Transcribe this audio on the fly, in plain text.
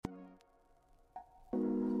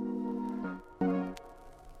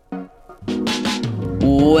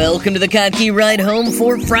Welcome to the Kottke Ride Home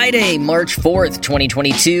for Friday, March 4th,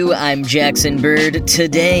 2022. I'm Jackson Bird.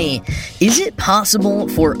 Today, is it possible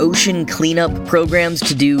for ocean cleanup programs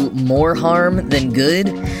to do more harm than good?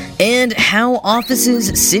 And how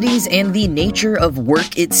offices, cities, and the nature of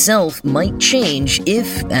work itself might change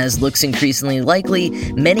if, as looks increasingly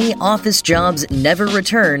likely, many office jobs never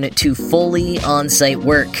return to fully on-site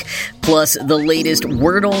work. Plus, the latest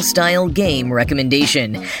Wordle-style game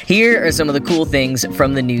recommendation. Here are some of the cool things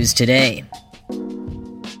from the news today.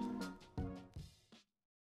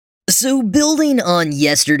 So, building on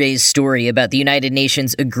yesterday's story about the United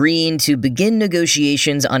Nations agreeing to begin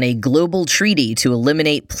negotiations on a global treaty to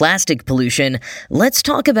eliminate plastic pollution, let's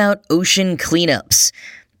talk about ocean cleanups.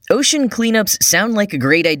 Ocean cleanups sound like a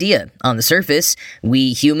great idea. On the surface,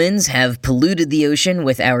 we humans have polluted the ocean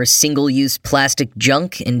with our single-use plastic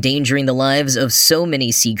junk, endangering the lives of so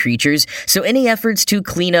many sea creatures, so any efforts to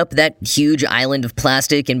clean up that huge island of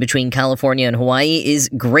plastic in between California and Hawaii is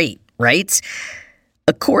great, right?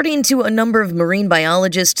 According to a number of marine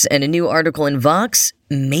biologists and a new article in Vox,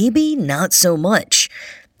 maybe not so much.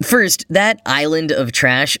 First, that island of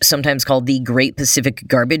trash, sometimes called the Great Pacific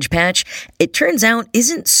Garbage Patch, it turns out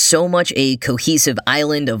isn't so much a cohesive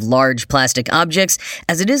island of large plastic objects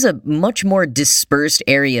as it is a much more dispersed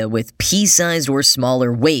area with pea-sized or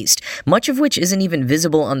smaller waste, much of which isn't even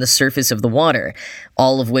visible on the surface of the water,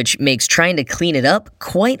 all of which makes trying to clean it up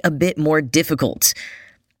quite a bit more difficult.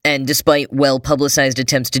 And despite well-publicized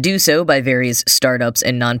attempts to do so by various startups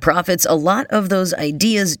and nonprofits, a lot of those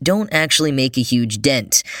ideas don't actually make a huge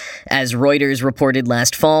dent. As Reuters reported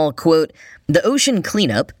last fall, quote, "The ocean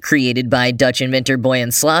cleanup, created by Dutch inventor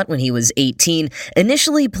Boyan Slat when he was 18,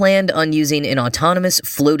 initially planned on using an autonomous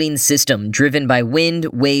floating system driven by wind,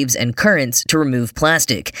 waves, and currents to remove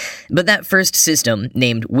plastic. But that first system,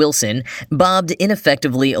 named Wilson, bobbed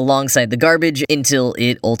ineffectively alongside the garbage until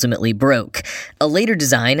it ultimately broke. A later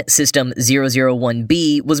design, System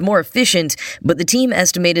 001B, was more efficient, but the team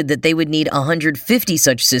estimated that they would need 150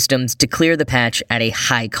 such systems to clear the patch at a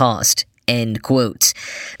high cost." End quote.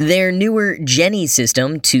 Their newer Jenny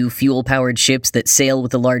system, 2 fuel-powered ships that sail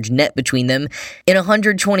with a large net between them, in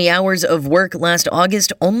 120 hours of work last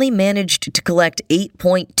August only managed to collect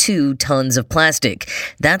 8.2 tons of plastic.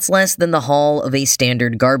 That's less than the haul of a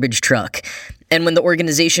standard garbage truck. And when the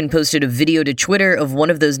organization posted a video to Twitter of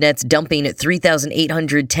one of those nets dumping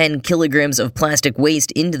 3,810 kilograms of plastic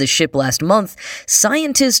waste into the ship last month,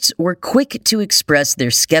 scientists were quick to express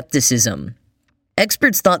their skepticism.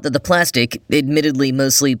 Experts thought that the plastic, admittedly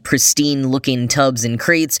mostly pristine-looking tubs and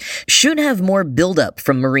crates, should have more buildup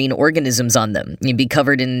from marine organisms on them, and be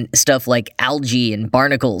covered in stuff like algae and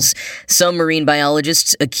barnacles. Some marine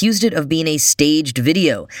biologists accused it of being a staged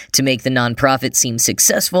video to make the nonprofit seem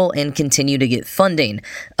successful and continue to get funding,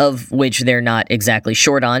 of which they're not exactly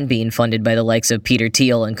short on, being funded by the likes of Peter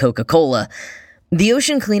Thiel and Coca-Cola. The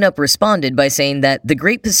ocean cleanup responded by saying that the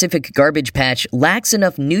Great Pacific Garbage Patch lacks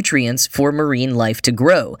enough nutrients for marine life to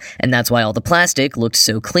grow, and that's why all the plastic looked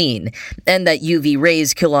so clean, and that UV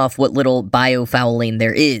rays kill off what little biofouling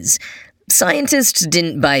there is. Scientists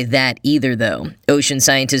didn't buy that either, though. Ocean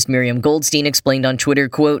scientist Miriam Goldstein explained on Twitter,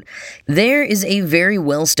 quote, "There is a very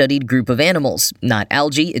well-studied group of animals, not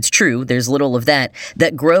algae, it's true, there's little of that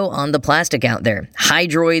grow on the plastic out there.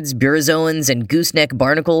 Hydroids, burozoans, and gooseneck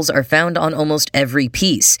barnacles are found on almost every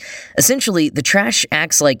piece. Essentially, the trash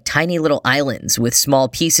acts like tiny little islands, with small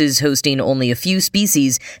pieces hosting only a few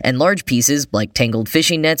species, and large pieces, like tangled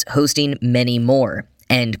fishing nets, hosting many more."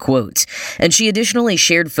 End quote. And she additionally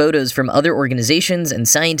shared photos from other organizations and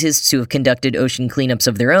scientists who have conducted ocean cleanups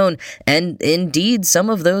of their own, and indeed, some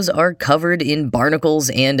of those are covered in barnacles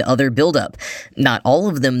and other buildup. Not all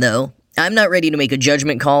of them, though. I'm not ready to make a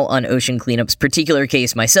judgment call on Ocean Cleanup's particular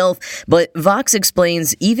case myself, but Vox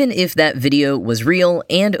explains even if that video was real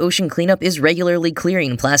and Ocean Cleanup is regularly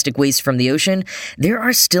clearing plastic waste from the ocean, there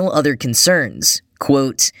are still other concerns.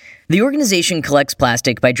 Quote, "The organization collects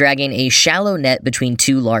plastic by dragging a shallow net between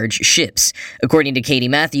 2 large ships. According to Katie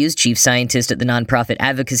Matthews, chief scientist at the nonprofit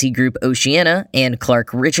advocacy group Oceana, and Clark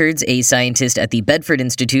Richards, a scientist at the Bedford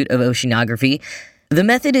Institute of Oceanography, the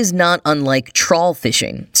method is not unlike trawl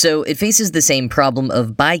fishing, so it faces the same problem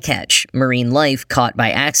of bycatch, marine life caught by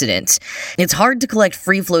accident. It's hard to collect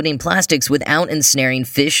free-floating plastics without ensnaring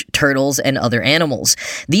fish, turtles, and other animals.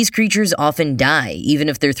 These creatures often die, even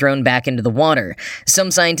if they're thrown back into the water. Some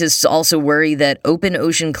scientists also worry that open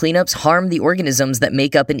ocean cleanups harm the organisms that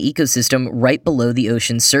make up an ecosystem right below the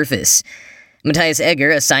ocean's surface." Matthias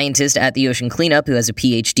Egger, a scientist at the Ocean Cleanup who has a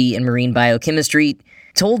PhD in marine biochemistry,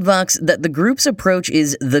 told Vox that the group's approach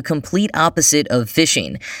is the complete opposite of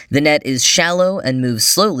fishing. The net is shallow and moves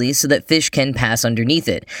slowly so that fish can pass underneath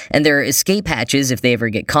it, and there are escape hatches if they ever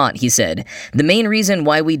get caught, he said. The main reason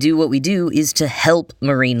why we do what we do is to help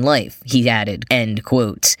marine life, he added, end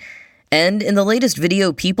quote. And in the latest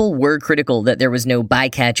video, people were critical that there was no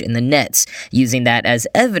bycatch in the nets, using that as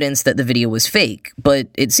evidence that the video was fake, but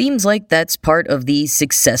it seems like that's part of the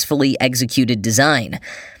successfully executed design.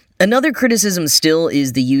 Another criticism still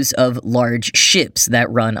is the use of large ships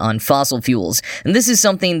that run on fossil fuels, and this is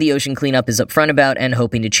something the ocean cleanup is upfront about and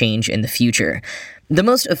hoping to change in the future. The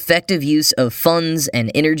most effective use of funds and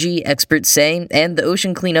energy, experts say, and the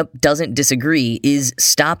ocean cleanup doesn't disagree, is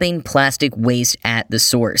stopping plastic waste at the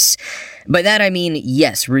source. By that I mean,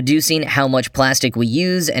 yes, reducing how much plastic we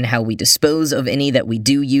use and how we dispose of any that we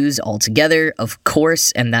do use altogether, of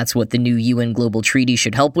course, and that's what the new UN Global Treaty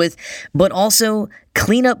should help with, but also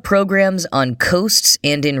cleanup programs on coasts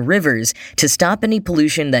and in rivers to stop any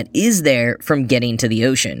pollution that is there from getting to the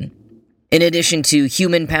ocean. In addition to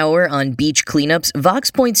human power on beach cleanups, Vox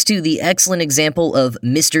points to the excellent example of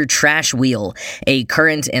Mr. Trash Wheel, a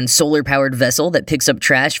current and solar-powered vessel that picks up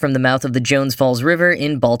trash from the mouth of the Jones Falls River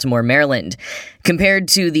in Baltimore, Maryland. Compared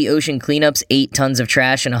to the ocean cleanup's 8 tons of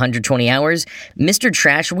trash in 120 hours, Mr.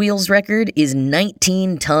 Trash Wheel's record is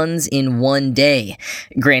 19 tons in 1 day.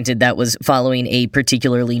 Granted, that was following a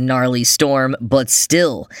particularly gnarly storm, but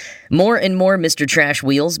still. More and more Mr. Trash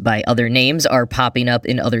Wheels, by other names, are popping up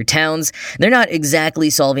in other towns. They're not exactly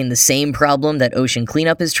solving the same problem that Ocean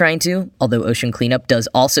Cleanup is trying to, although Ocean Cleanup does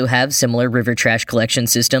also have similar river trash collection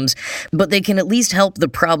systems, but they can at least help the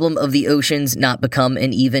problem of the oceans not become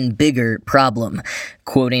an even bigger problem.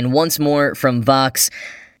 Quoting once more from Vox,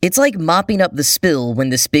 "It's like mopping up the spill when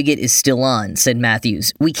the spigot is still on," said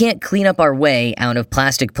Matthews. "We can't clean up our way out of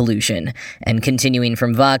plastic pollution." And continuing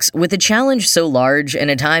from Vox, "With a challenge so large and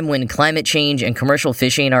a time when climate change and commercial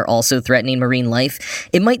fishing are also threatening marine life,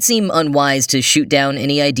 it might seem unwise to shoot down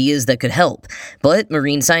any ideas that could help. But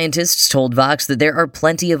marine scientists told Vox that there are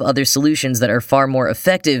plenty of other solutions that are far more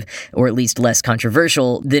effective, or at least less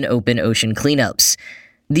controversial, than open ocean cleanups.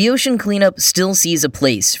 The ocean cleanup still sees a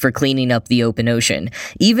place for cleaning up the open ocean.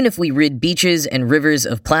 Even if we rid beaches and rivers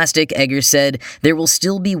of plastic, Eggers said, there will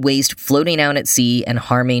still be waste floating out at sea and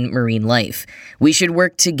harming marine life. We should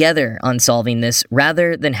work together on solving this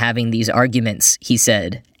rather than having these arguments, he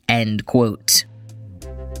said. End quote.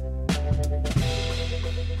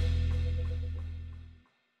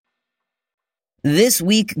 This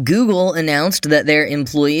week, Google announced that their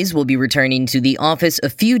employees will be returning to the office a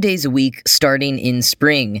few days a week starting in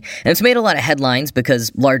spring. And it's made a lot of headlines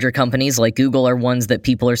because larger companies like Google are ones that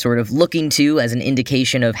people are sort of looking to as an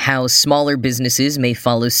indication of how smaller businesses may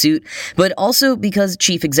follow suit, but also because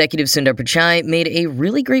Chief Executive Sundar Pichai made a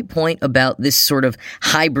really great point about this sort of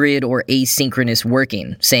hybrid or asynchronous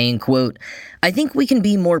working, saying, quote, "I think we can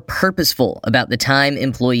be more purposeful about the time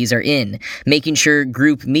employees are in, making sure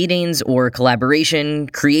group meetings or collaboration,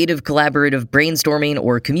 creative collaborative brainstorming,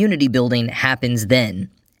 or community building happens then."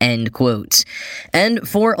 End quote. And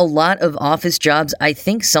for a lot of office jobs, I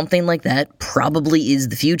think something like that probably is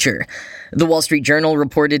the future. The Wall Street Journal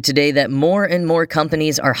reported today that more and more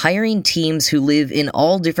companies are hiring teams who live in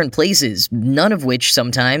all different places, none of which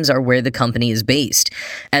sometimes are where the company is based.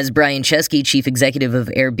 As Brian Chesky, chief executive of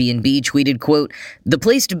Airbnb, tweeted, quote, "The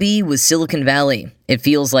place to be was Silicon Valley. It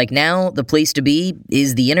feels like now the place to be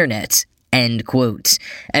is the internet." End quote.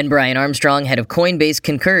 And Brian Armstrong, head of Coinbase,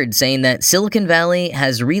 concurred, saying that Silicon Valley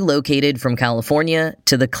has relocated from California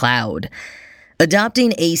to the cloud.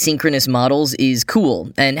 Adopting asynchronous models is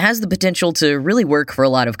cool and has the potential to really work for a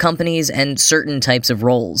lot of companies and certain types of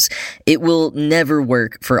roles. It will never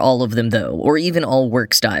work for all of them, though, or even all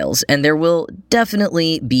work styles, and there will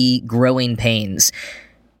definitely be growing pains.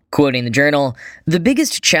 Quoting the Journal, "The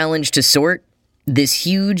biggest challenge to sort this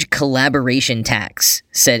huge collaboration tax,"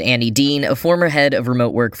 said Andy Dean, a former head of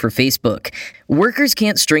remote work for Facebook. "Workers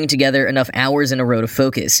can't string together enough hours in a row to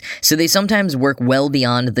focus, so they sometimes work well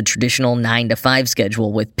beyond the traditional 9-to-5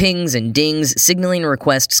 schedule with pings and dings signaling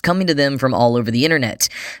requests coming to them from all over the internet.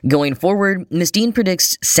 Going forward, Ms. Dean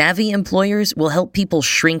predicts savvy employers will help people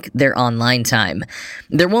shrink their online time.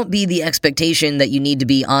 There won't be the expectation that you need to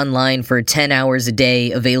be online for 10 hours a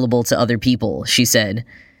day available to other people," she said.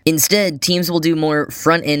 Instead, teams will do more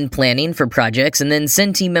front-end planning for projects and then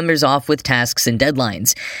send team members off with tasks and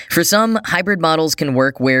deadlines. For some, hybrid models can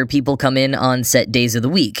work where people come in on set days of the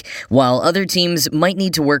week, while other teams might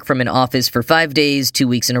need to work from an office for 5 days, 2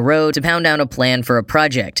 weeks in a row to pound out a plan for a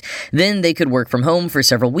project. Then they could work from home for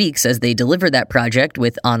several weeks as they deliver that project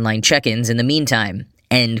with online check-ins in the meantime.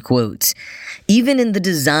 End quote. Even in the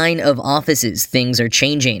design of offices, things are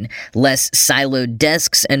changing. Less siloed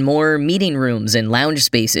desks and more meeting rooms and lounge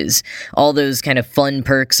spaces. All those kind of fun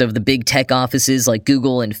perks of the big tech offices like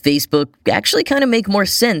Google and Facebook actually kind of make more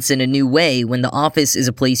sense in a new way when the office is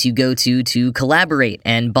a place you go to collaborate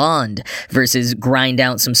and bond versus grind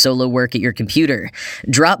out some solo work at your computer.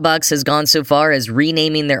 Dropbox has gone so far as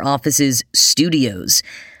renaming their offices studios.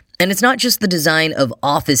 And it's not just the design of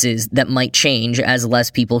offices that might change as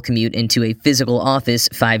less people commute into a physical office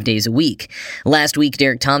 5 days a week. Last week,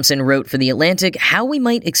 Derek Thompson wrote for The Atlantic how we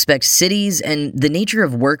might expect cities and the nature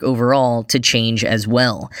of work overall to change as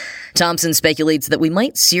well. Thompson speculates that we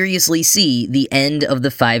might seriously see the end of the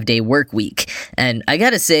 5-day work week. And I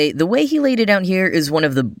gotta say, the way he laid it out here is one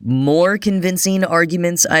of the more convincing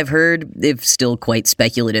arguments I've heard, if still quite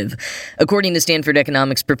speculative. According to Stanford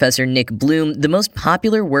economics professor Nick Bloom, the most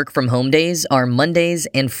popular work from home days are Mondays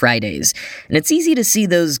and Fridays. And it's easy to see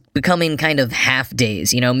those becoming kind of half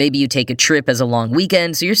days. Maybe you take a trip as a long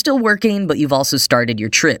weekend, so you're still working, but you've also started your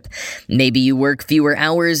trip. Maybe you work fewer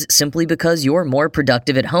hours simply because you're more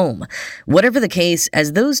productive at home. Whatever the case,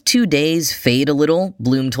 as those 2 days fade a little,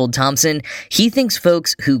 Bloom told Thompson, he thinks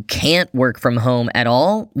folks who can't work from home at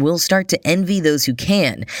all will start to envy those who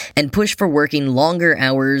can and push for working longer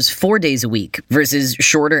hours 4 days a week versus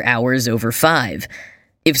shorter hours over 5.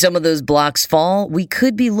 If some of those blocks fall, we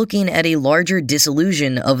could be looking at a larger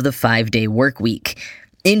disillusion of the 5-day work week.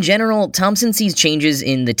 In general, Thompson sees changes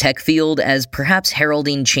in the tech field as perhaps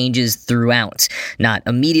heralding changes throughout. Not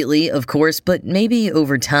immediately, of course, but maybe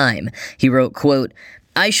over time. He wrote, quote,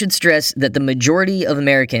 I should stress that the majority of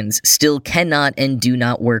Americans still cannot and do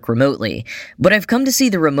not work remotely, but I've come to see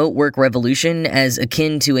the remote work revolution as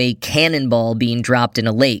akin to a cannonball being dropped in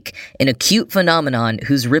a lake, an acute phenomenon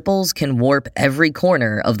whose ripples can warp every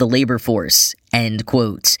corner of the labor force. End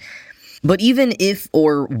quote. But even if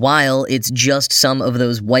or while it's just some of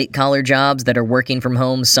those white-collar jobs that are working from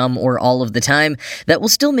home some or all of the time, that will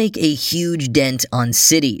still make a huge dent on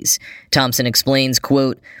cities. Thompson explains,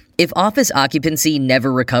 quote, if office occupancy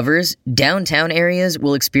never recovers, downtown areas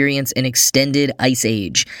will experience an extended ice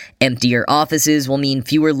age. Emptier offices will mean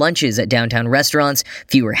fewer lunches at downtown restaurants,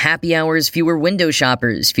 fewer happy hours, fewer window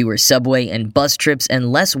shoppers, fewer subway and bus trips,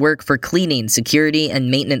 and less work for cleaning, security,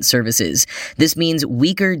 and maintenance services. This means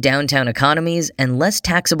weaker downtown economies and less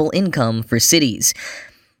taxable income for cities.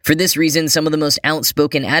 For this reason, some of the most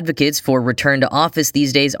outspoken advocates for return to office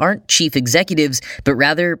these days aren't chief executives, but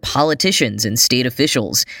rather politicians and state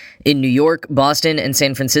officials. In New York, Boston, and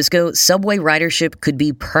San Francisco, subway ridership could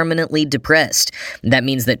be permanently depressed. That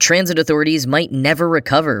means that transit authorities might never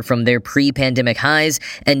recover from their pre-pandemic highs,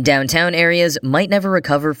 and downtown areas might never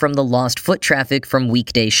recover from the lost foot traffic from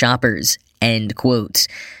weekday shoppers. End quote.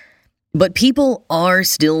 But people are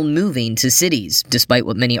still moving to cities, despite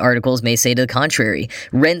what many articles may say to the contrary.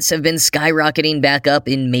 Rents have been skyrocketing back up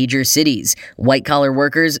in major cities. White-collar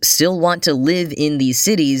workers still want to live in these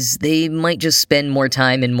cities. They might just spend more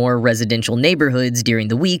time in more residential neighborhoods during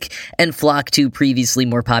the week and flock to previously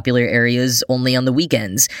more popular areas only on the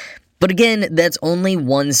weekends. But again, that's only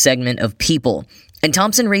one segment of people. And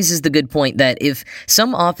Thompson raises the good point that if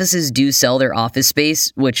some offices do sell their office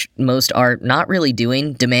space, which most are not really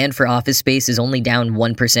doing, demand for office space is only down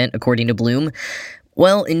 1% according to Bloom.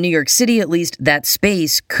 Well, in New York City at least, that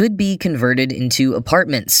space could be converted into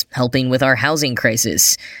apartments, helping with our housing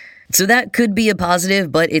crisis. So that could be a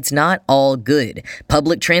positive, but it's not all good.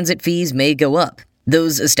 Public transit fees may go up.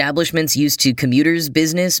 Those establishments used to commuters'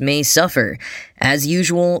 business may suffer. As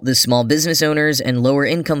usual, the small business owners and lower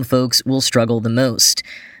income folks will struggle the most.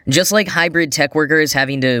 Just like hybrid tech workers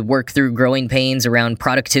having to work through growing pains around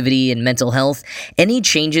productivity and mental health, any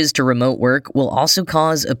changes to remote work will also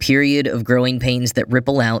cause a period of growing pains that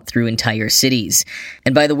ripple out through entire cities.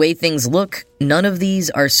 And by the way things look, none of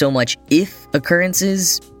these are so much if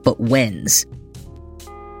occurrences, but whens.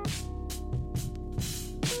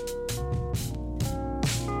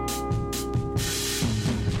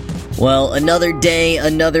 Well, another day,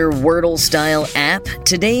 another Wordle-style app.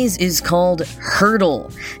 Today's is called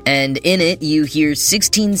Hurdle, and in it you hear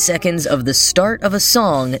 16 seconds of the start of a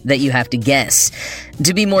song that you have to guess.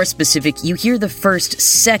 To be more specific, you hear the first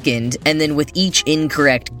second, and then with each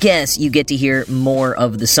incorrect guess, you get to hear more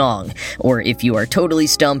of the song. Or if you are totally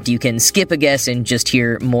stumped, you can skip a guess and just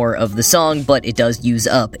hear more of the song, but it does use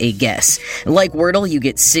up a guess. Like Wordle, you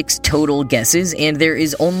get 6 total guesses, and there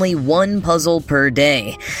is only 1 puzzle per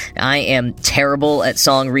day. I am terrible at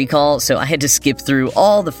song recall, so I had to skip through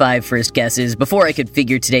all the 5 first guesses before I could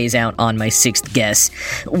figure today's out on my 6th guess.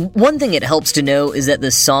 One thing it helps to know is that the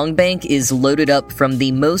song bank is loaded up from from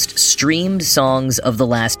the most streamed songs of the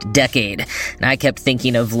last decade. And I kept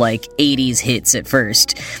thinking of, 80s hits at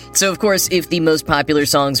first. So, of course, if the most popular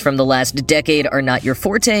songs from the last decade are not your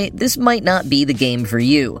forte, this might not be the game for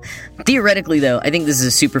you. Theoretically, though, I think this is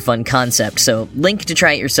a super fun concept, so link to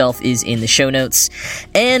try it yourself is in the show notes.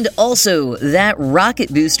 And also, that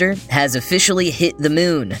rocket booster has officially hit the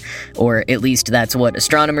moon. Or at least that's what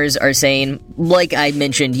astronomers are saying. Like I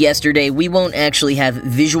mentioned yesterday, we won't actually have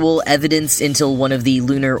visual evidence until one of the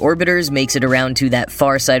lunar orbiters makes it around to that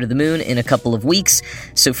far side of the moon in a couple of weeks,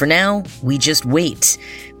 so for now, we just wait.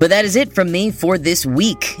 But that is it from me for this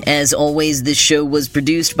week. As always, this show was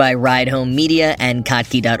produced by Ride Home Media and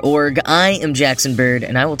Kottke.org. I am Jackson Bird,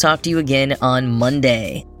 and I will talk to you again on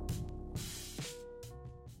Monday.